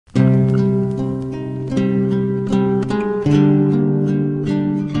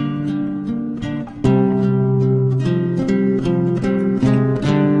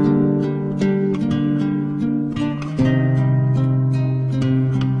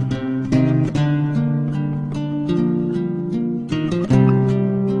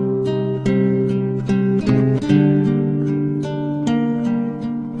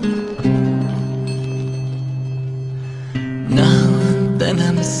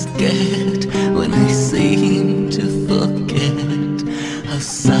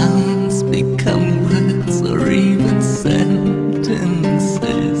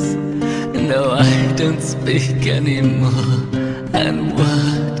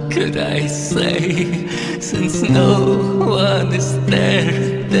could I say? Since no one is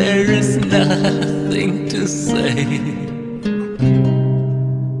there, there is nothing to say.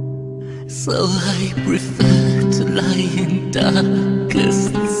 So I prefer to lie in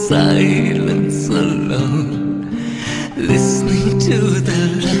darkest silence alone, listening to the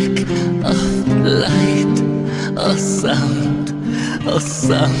lack of light or sound, or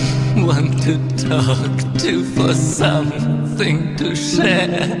someone to talk to, for something to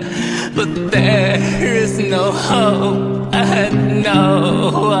share. But there is no hope and no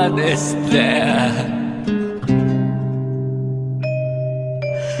one is there.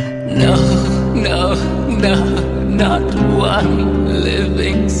 No, no, no, not one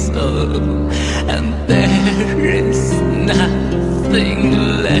living soul, and there is nothing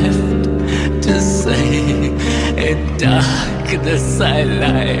left to say. In darkness I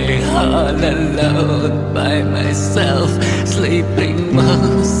lie all alone by myself, sleeping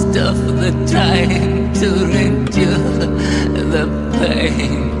most of the time to endure the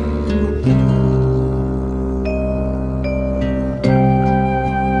pain.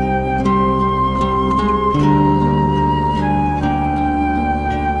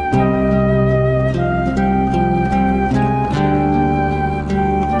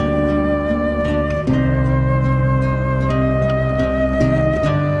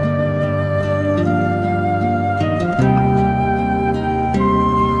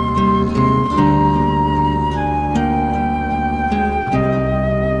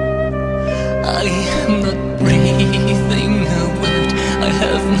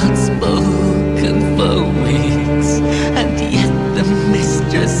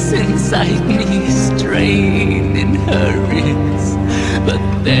 Inside me straining her ribs, but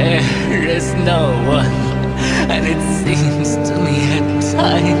there is no one. And it seems to me at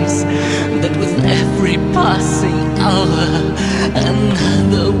times that with every passing hour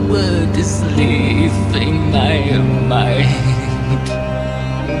another word is leaving my mind.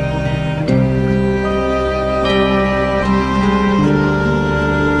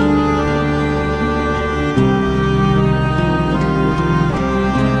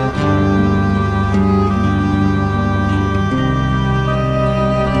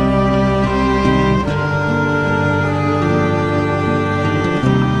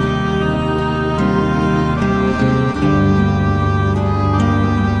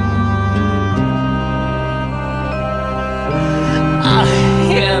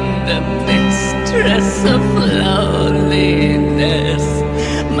 Of loneliness,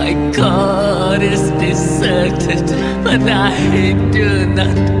 my God is deserted, but I do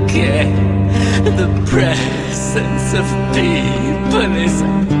not care. The presence of people is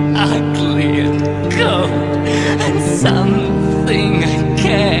ugly and cold, and something I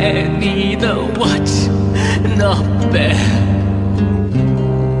can't neither watch nor bear.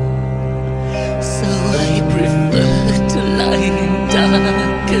 So I prefer to lie in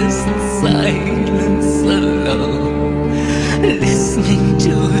darkest silence alone, listening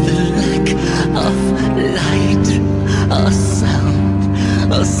to the lack of light or sound,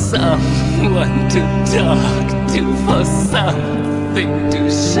 or someone to talk to, for something to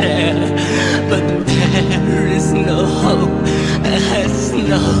share. But there is no hope as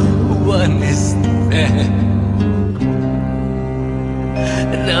no one is there.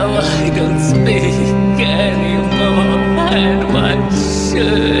 No, I don't speak anymore, and what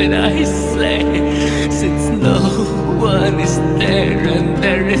should I say, since no one is there and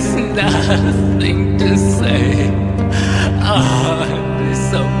there is nothing to say? Oh,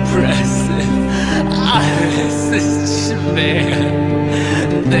 it's oppressive, alles ist schwer.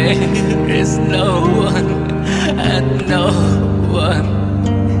 There is no one and no one